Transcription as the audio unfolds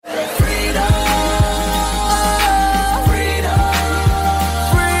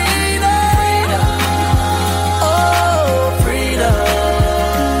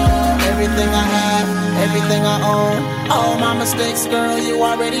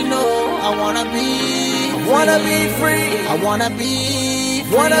already know. I wanna be free. I wanna be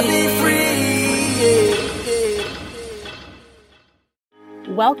free. Yeah.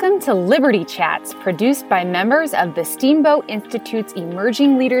 Welcome to Liberty Chats, produced by members of the Steamboat Institute's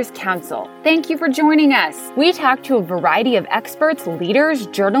Emerging Leaders Council. Thank you for joining us. We talk to a variety of experts, leaders,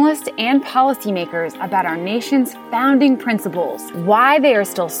 journalists, and policymakers about our nation's founding principles, why they are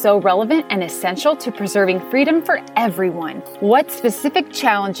still so relevant and essential to preserving freedom for everyone, what specific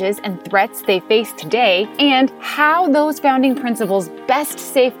challenges and threats they face today, and how those founding principles best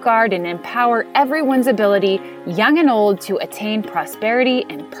safeguard and empower everyone's ability, young and old, to attain prosperity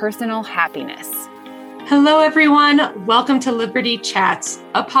and personal happiness. Hello, everyone. Welcome to Liberty Chats,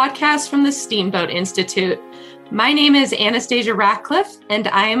 a podcast from the Steamboat Institute. My name is Anastasia Ratcliffe, and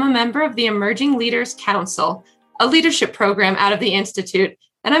I am a member of the Emerging Leaders Council, a leadership program out of the Institute,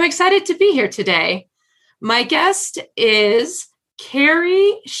 and I'm excited to be here today. My guest is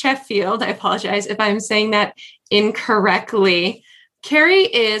Carrie Sheffield. I apologize if I'm saying that incorrectly. Carrie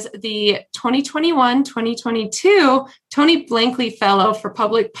is the 2021-2022 Tony Blankley Fellow for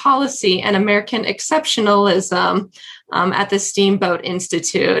Public Policy and American Exceptionalism at the Steamboat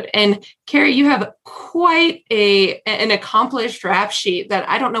Institute. And Carrie, you have quite an accomplished rap sheet that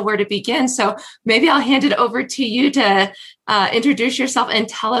I don't know where to begin. So maybe I'll hand it over to you to introduce yourself and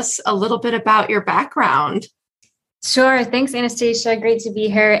tell us a little bit about your background. Sure. Thanks, Anastasia. Great to be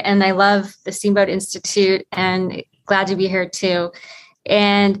here. And I love the Steamboat Institute and glad to be here too.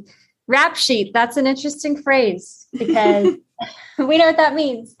 And rap sheet, that's an interesting phrase because we know what that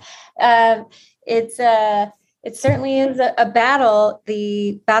means. It certainly is a battle,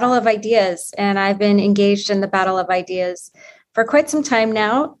 the battle of ideas. And I've been engaged in the battle of ideas for quite some time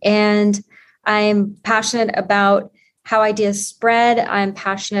now. And I'm passionate about how ideas spread. I'm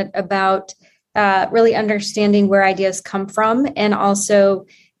passionate about really understanding where ideas come from and also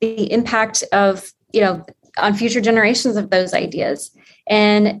the impact of, on future generations of those ideas.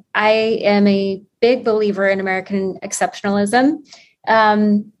 And I am a big believer in American exceptionalism.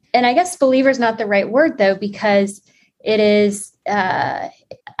 And I guess believer is not the right word, though, because it is,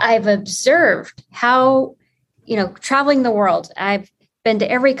 I've observed how, traveling the world, I've been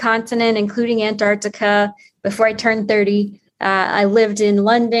to every continent, including Antarctica, before I turned 30. I lived in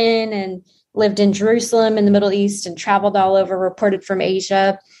London and lived in Jerusalem in the Middle East and traveled all over, reported from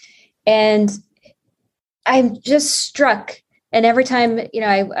Asia. And I'm just struck. And every time,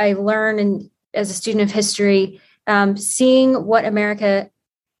 I learn, and as a student of history, seeing what America,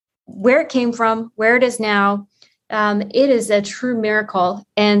 where it came from, where it is now, it is a true miracle.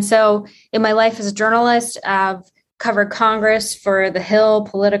 And so in my life as a journalist, I've covered Congress for The Hill,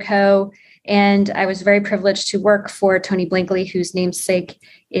 Politico, and I was very privileged to work for Tony Blankley, whose namesake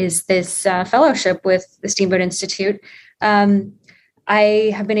is this fellowship with the Steamboat Institute.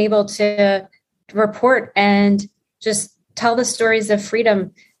 I have been able to report and just tell the stories of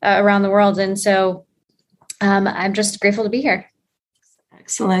freedom around the world. And so I'm just grateful to be here.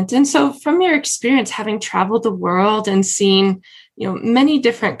 Excellent. And so from your experience, having traveled the world and seen, many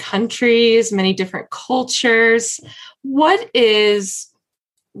different countries, many different cultures, what is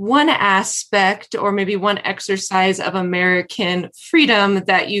one aspect or maybe one exercise of American freedom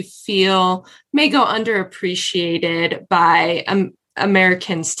that you feel may go underappreciated by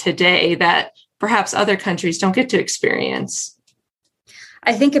Americans today that perhaps other countries don't get to experience?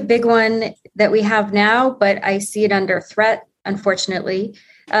 I think a big one that we have now, but I see it under threat, unfortunately,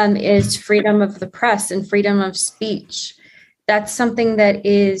 is freedom of the press and freedom of speech. That's something that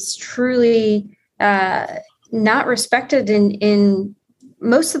is truly not respected in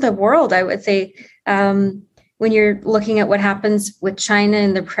most of the world, I would say. When you're looking at what happens with China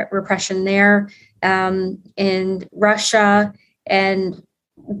and the repression there, in Russia and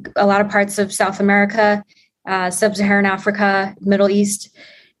a lot of parts of South America, Sub-Saharan Africa, Middle East,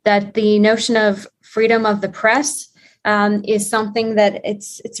 that the notion of freedom of the press is something that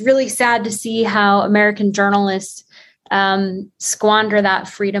it's really sad to see how American journalists squander that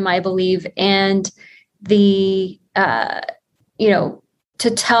freedom, I believe, and to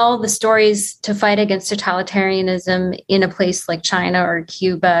tell the stories to fight against totalitarianism in a place like China or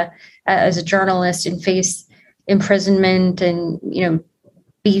Cuba as a journalist and face imprisonment and,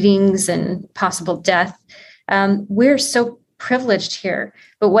 beatings and possible death. We're so privileged here.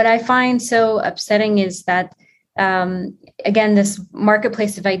 But what I find so upsetting is that, again, this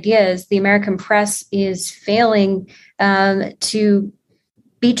marketplace of ideas, the American press is failing to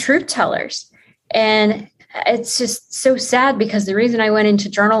be truth tellers. And it's just so sad because the reason I went into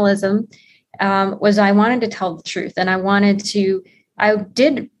journalism was I wanted to tell the truth. And I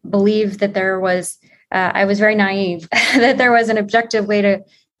did believe that there was, I was very naive, that there was an objective way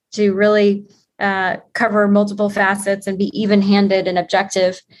to really cover multiple facets and be even-handed and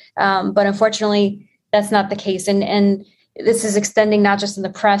objective. But unfortunately, that's not the case. And this is extending not just in the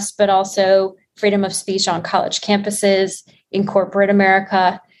press, but also freedom of speech on college campuses, in corporate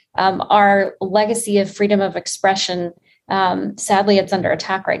America. Our legacy of freedom of expression, sadly, it's under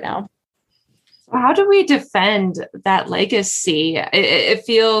attack right now. How do we defend that legacy? It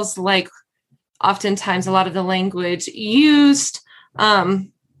feels like oftentimes a lot of the language used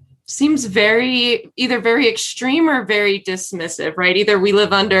seems either very extreme or very dismissive, right? Either we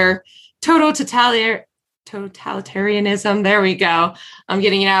live under total totalitarianism, there we go, I'm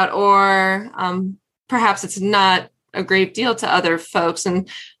getting it out, or perhaps it's not a great deal to other folks. And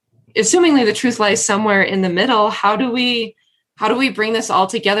assumingly the truth lies somewhere in the middle, how do we bring this all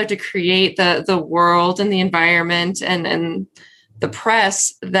together to create the world and the environment and the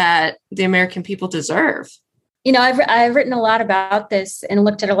press that the American people deserve? You know, I've written a lot about this and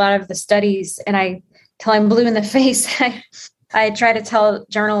looked at a lot of the studies, and till I'm blue in the face, I try to tell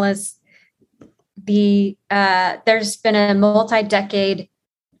journalists there's been a multi-decade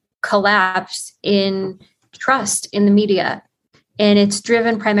collapse in trust in the media, and it's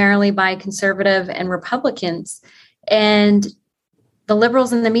driven primarily by conservative and Republicans. And the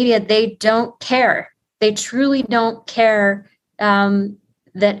liberals in the media, they don't care. They truly don't care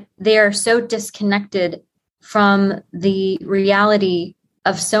that they are so disconnected from the reality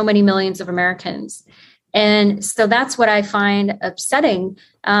of so many millions of Americans. And so that's what I find upsetting,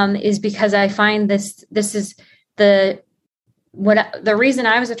 is because I find this is the reason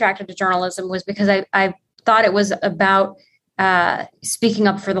I was attracted to journalism was because I thought it was about speaking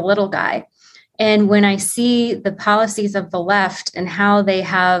up for the little guy. And when I see the policies of the left and how they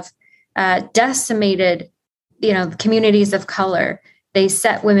have decimated, communities of color, they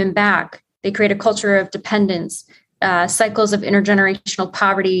set women back. They create a culture of dependence, cycles of intergenerational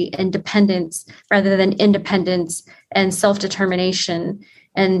poverty and dependence rather than independence and self-determination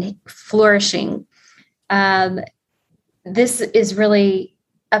and flourishing. This is really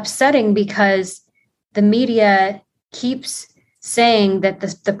upsetting because the media keeps saying that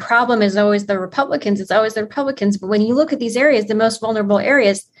the problem is always the Republicans. It's always the Republicans. But when you look at these areas, the most vulnerable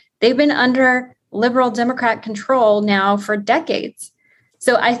areas, they've been under liberal Democrat control now for decades.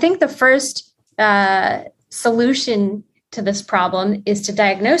 So I think the first solution to this problem is to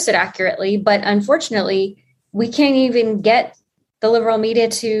diagnose it accurately. But unfortunately, we can't even get the liberal media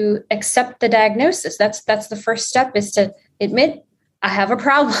to accept the diagnosis. That's the first step, is to admit I have a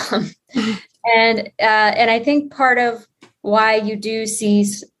problem. And I think part of why you do see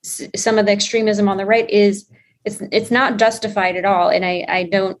some of the extremism on the right is it's not justified at all, and I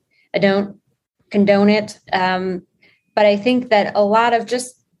don't condone it. But I think that a lot of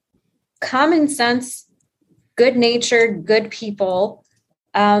just common sense, good-natured, good people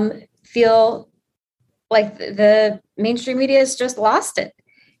feel like the mainstream media has just lost it,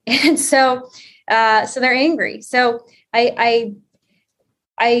 and so they're angry. So I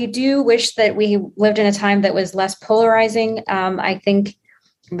do wish that we lived in a time that was less polarizing. I think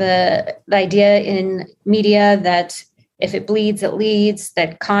the idea in media that if it bleeds, it leads,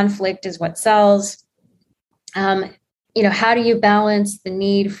 that conflict is what sells. How do you balance the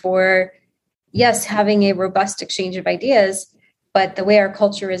need for, yes, having a robust exchange of ideas, but the way our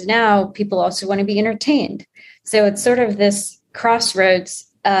culture is now, people also want to be entertained. So it's sort of this crossroads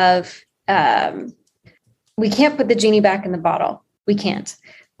of we can't put the genie back in the bottle. We can't.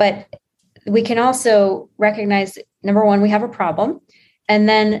 But we can also recognize, number one, we have a problem. And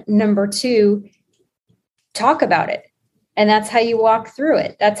then number two, talk about it. And that's how you walk through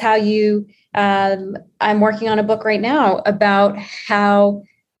it. That's how I'm working on a book right now about how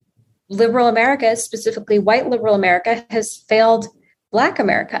liberal America, specifically white liberal America, has failed Black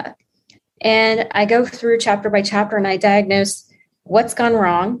America. And I go through chapter by chapter and I diagnose what's gone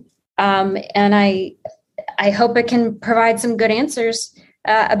wrong. And I hope it can provide some good answers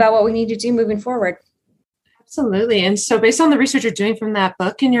about what we need to do moving forward. Absolutely. And so based on the research you're doing from that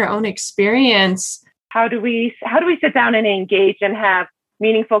book and your own experience, how do we sit down and engage and have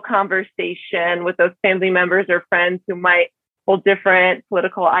meaningful conversation with those family members or friends who might hold different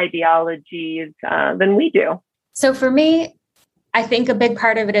political ideologies than we do? So for me, I think a big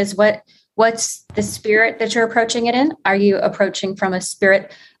part of it is what's the spirit that you're approaching it in? Are you approaching from a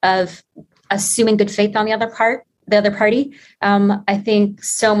spirit of assuming good faith on the other party? I think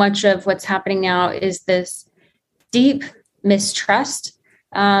so much of what's happening now is this deep mistrust.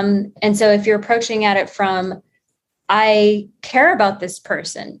 And so if you're approaching at it from, I care about this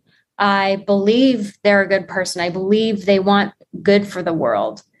person, I believe they're a good person, I believe they want good for the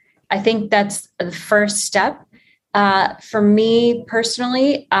world, I think that's the first step. For me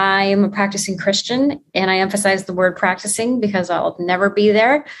personally, I am a practicing Christian, and I emphasize the word practicing because I'll never be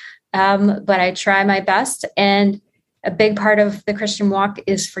there. But I try my best. And a big part of the Christian walk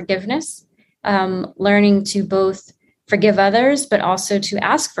is forgiveness, learning to both forgive others, but also to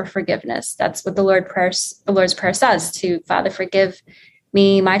ask for forgiveness. That's what the Lord's Prayer says, to Father, forgive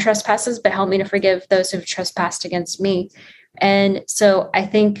me my trespasses, but help me to forgive those who've trespassed against me. And so I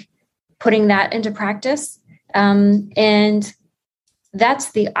think putting that into practice, and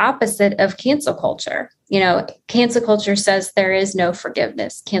that's the opposite of cancel culture. Cancel culture says there is no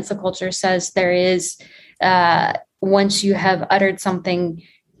forgiveness. Cancel culture says there is, once you have uttered something,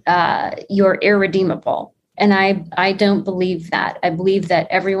 you're irredeemable. And I don't believe that. I believe that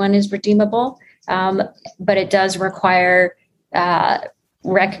everyone is redeemable, but it does require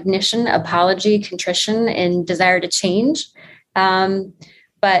recognition, apology, contrition, and desire to change.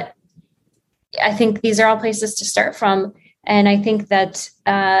 But I think these are all places to start from. And I think that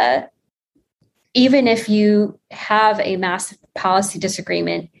even if you have a massive policy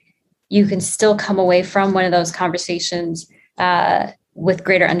disagreement, you can still come away from one of those conversations with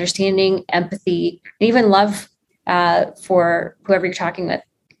greater understanding, empathy, and even love for whoever you're talking with.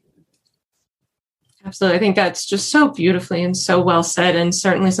 Absolutely. I think that's just so beautifully and so well said, and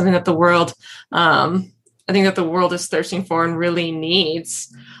certainly something that the world, I think that the world is thirsting for and really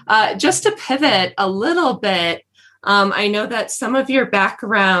needs. Just to pivot a little bit, I know that some of your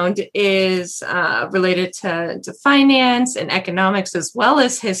background is related to finance and economics as well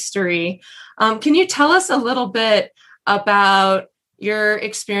as history. Can you tell us a little bit about your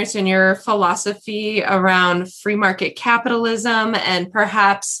experience and your philosophy around free market capitalism, and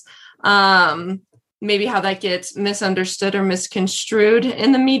perhaps maybe how that gets misunderstood or misconstrued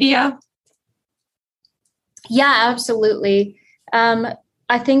in the media? Yeah, absolutely.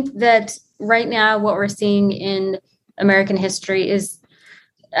 I think that right now what we're seeing in American history is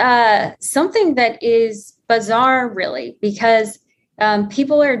something that is bizarre, really, because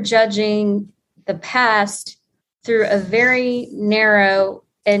people are judging the past through a very narrow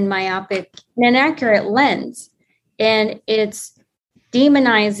and myopic and inaccurate lens. And it's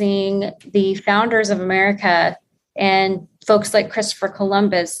demonizing the founders of America and folks like Christopher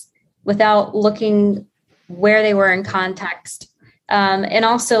Columbus without looking where they were in context, and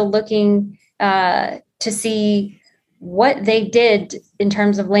also looking to see what they did in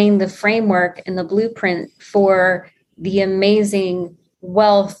terms of laying the framework and the blueprint for the amazing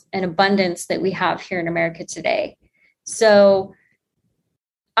wealth and abundance that we have here in America today. So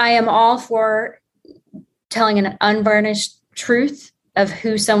I am all for telling an unvarnished truth of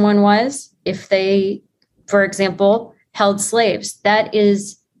who someone was. If they, for example, held slaves, that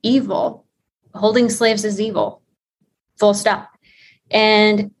is evil. Holding slaves is evil, full stop.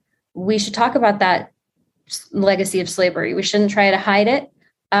 And we should talk about that legacy of slavery. We shouldn't try to hide it.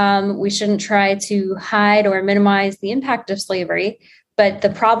 We shouldn't try to hide or minimize the impact of slavery. But the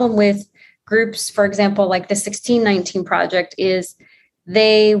problem with groups, for example, like the 1619 Project, is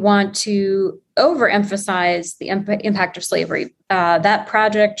they want to overemphasize the impact of slavery. That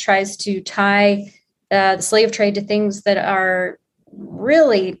project tries to tie the slave trade to things that are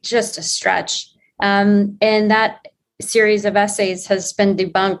really just a stretch. And that series of essays has been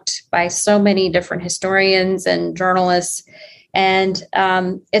debunked by so many different historians and journalists. And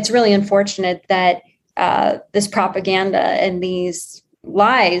it's really unfortunate that this propaganda and these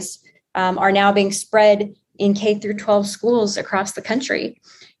lies are now being spread in K through 12 schools across the country.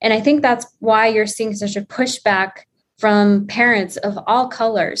 And I think that's why you're seeing such a pushback from parents of all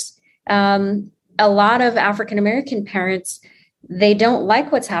colors. A lot of African-American parents, they don't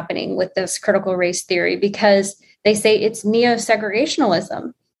like what's happening with this critical race theory because they say it's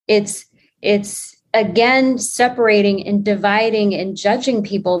neo-segregationalism. It's again separating and dividing and judging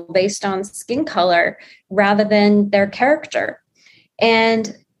people based on skin color rather than their character.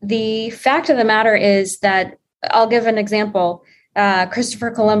 And the fact of the matter is that, I'll give an example,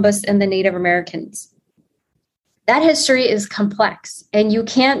 Christopher Columbus and the Native Americans. That history is complex, and you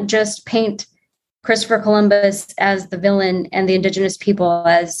can't just paint Christopher Columbus as the villain and the indigenous people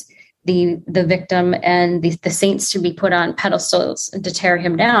as the victim and the saints to be put on pedestals and to tear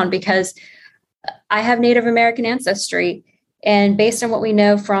him down, because I have Native American ancestry. And based on what we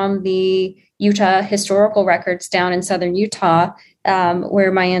know from the Utah historical records down in southern Utah,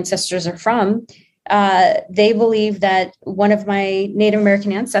 where my ancestors are from, they believe that one of my Native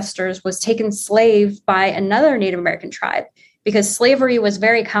American ancestors was taken slave by another Native American tribe, because slavery was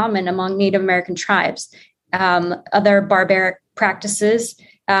very common among Native American tribes. Other barbaric practices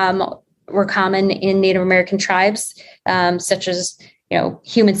were common in Native American tribes, such as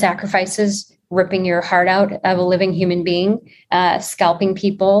human sacrifices, ripping your heart out of a living human being, scalping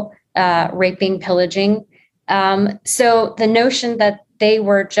people, raping, pillaging. So the notion that they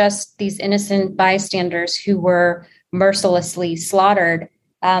were just these innocent bystanders who were mercilessly slaughtered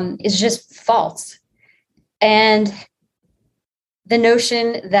is just false. And the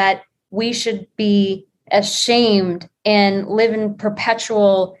notion that we should be ashamed and live in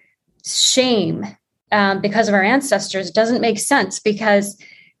perpetual shame because of our ancestors doesn't make sense, because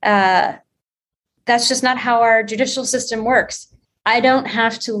that's just not how our judicial system works. I don't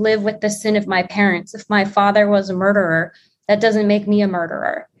have to live with the sin of my parents. If my father was a murderer, that doesn't make me a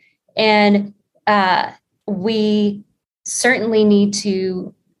murderer. And we certainly need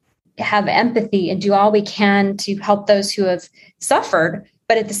to have empathy and do all we can to help those who have suffered.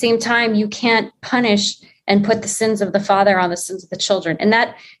 But at the same time, you can't punish and put the sins of the father on the sins of the children. And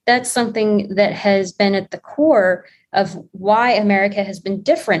that's something that has been at the core of why America has been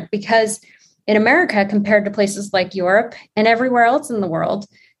different, because in America, compared to places like Europe and everywhere else in the world,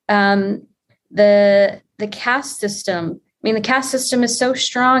 the caste system, the caste system is so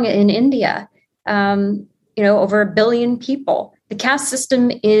strong in India, over 1 billion people. The caste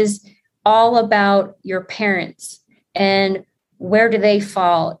system is all about your parents and where do they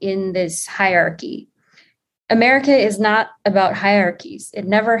fall in this hierarchy. America is not about hierarchies. It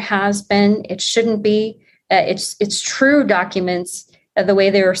never has been. It shouldn't be. It's true documents the way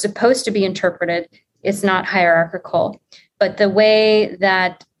they were supposed to be interpreted. It's not hierarchical. But the way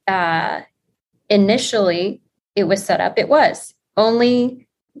that initially it was set up, it was only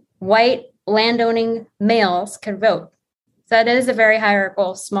white landowning males could vote. So that is a very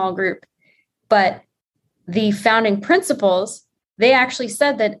hierarchical small group. But the founding principles, they actually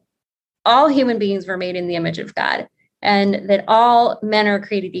said that all human beings were made in the image of God and that all men are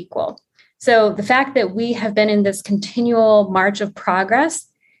created equal. So the fact that we have been in this continual march of progress,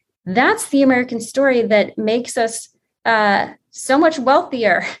 that's the American story that makes us so much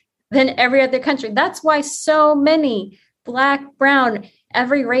wealthier than every other country. That's why so many Black, brown,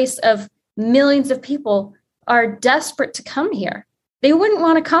 every race of millions of people are desperate to come here. They wouldn't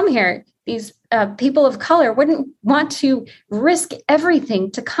want to come here. These people of color wouldn't want to risk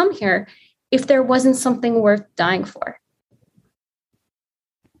everything to come here if there wasn't something worth dying for.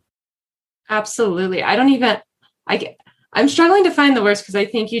 Absolutely. I'm struggling to find the words because I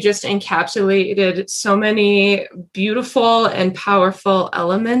think you just encapsulated so many beautiful and powerful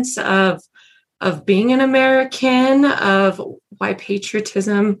elements of being an American, of why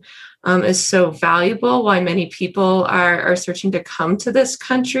patriotism is so valuable, why many people are searching to come to this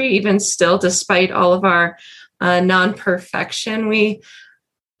country, even still, despite all of our non-perfection.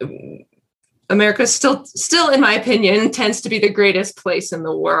 America still, in my opinion, tends to be the greatest place in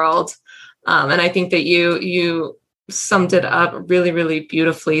the world. And I think that you summed it up really, really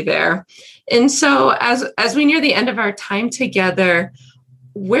beautifully there. And so as we near the end of our time together,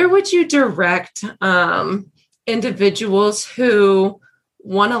 where would you direct individuals who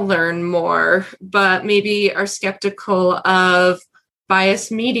want to learn more, but maybe are skeptical of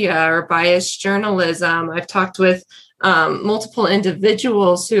biased media or biased journalism? I've talked with multiple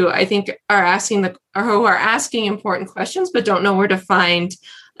individuals who I think are asking important questions, but don't know where to find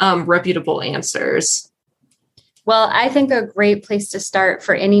reputable answers. Well, I think a great place to start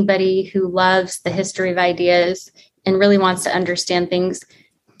for anybody who loves the history of ideas and really wants to understand things,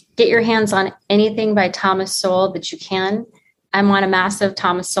 get your hands on anything by Thomas Sowell that you can. I'm on a massive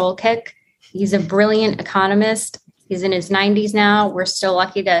Thomas Sowell kick. He's a brilliant economist. He's in his 90s now. We're still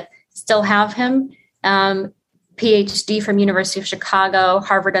lucky to still have him. PhD from University of Chicago,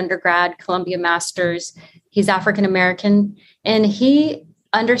 Harvard undergrad, Columbia Masters. He's African-American, and he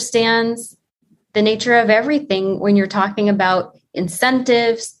understands the nature of everything when you're talking about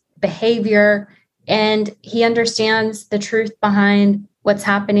incentives, behavior, and he understands the truth behind what's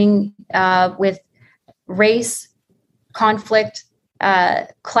happening with race, conflict,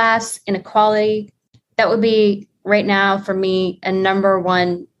 class, inequality. That would be right now for me a number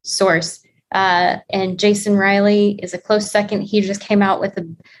one source. And Jason Riley is a close second. He just came out with a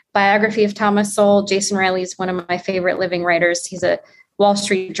biography of Thomas Sowell. Jason Riley is one of my favorite living writers. He's a Wall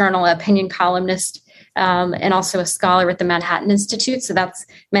Street Journal opinion columnist and also a scholar at the Manhattan Institute. So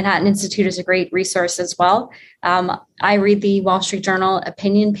Manhattan Institute is a great resource as well. I read the Wall Street Journal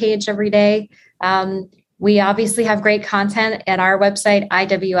opinion page every day. We obviously have great content at our website,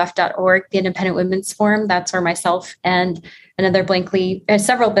 IWF.org, the Independent Women's Forum. That's where myself and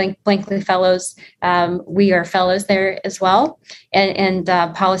several Blankley fellows, we are fellows there as well, and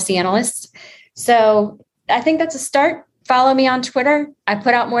policy analysts. So I think that's a start. Follow me on Twitter. I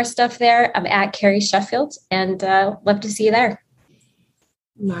put out more stuff there. I'm at Carrie Sheffield, and love to see you there.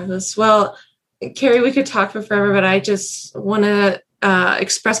 Marvelous. Well, Carrie, we could talk for forever, but I just want to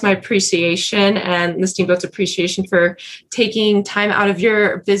express my appreciation and the Steamboat's appreciation for taking time out of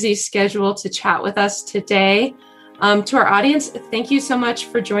your busy schedule to chat with us today. To our audience, thank you so much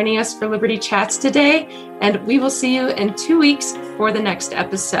for joining us for Liberty Chats today, and we will see you in 2 weeks for the next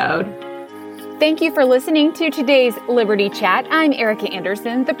episode. Thank you for listening to today's Liberty Chat. I'm Erica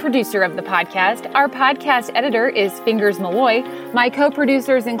Anderson, the producer of the podcast. Our podcast editor is Fingers Malloy. My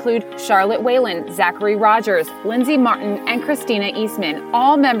co-producers include Charlotte Whalen, Zachary Rogers, Lindsay Martin, and Christina Eastman,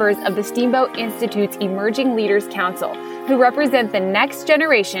 all members of the Steamboat Institute's Emerging Leaders Council, who represent the next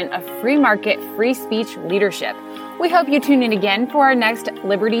generation of free market, free speech leadership. We hope you tune in again for our next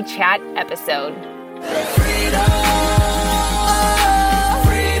Liberty Chat episode.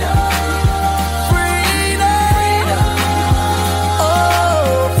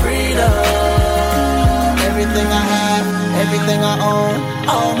 Everything I have, everything I own,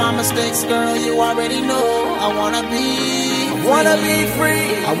 all my mistakes, girl, you already know. I wanna be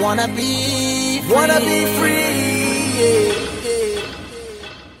free. I wanna be free. Yeah.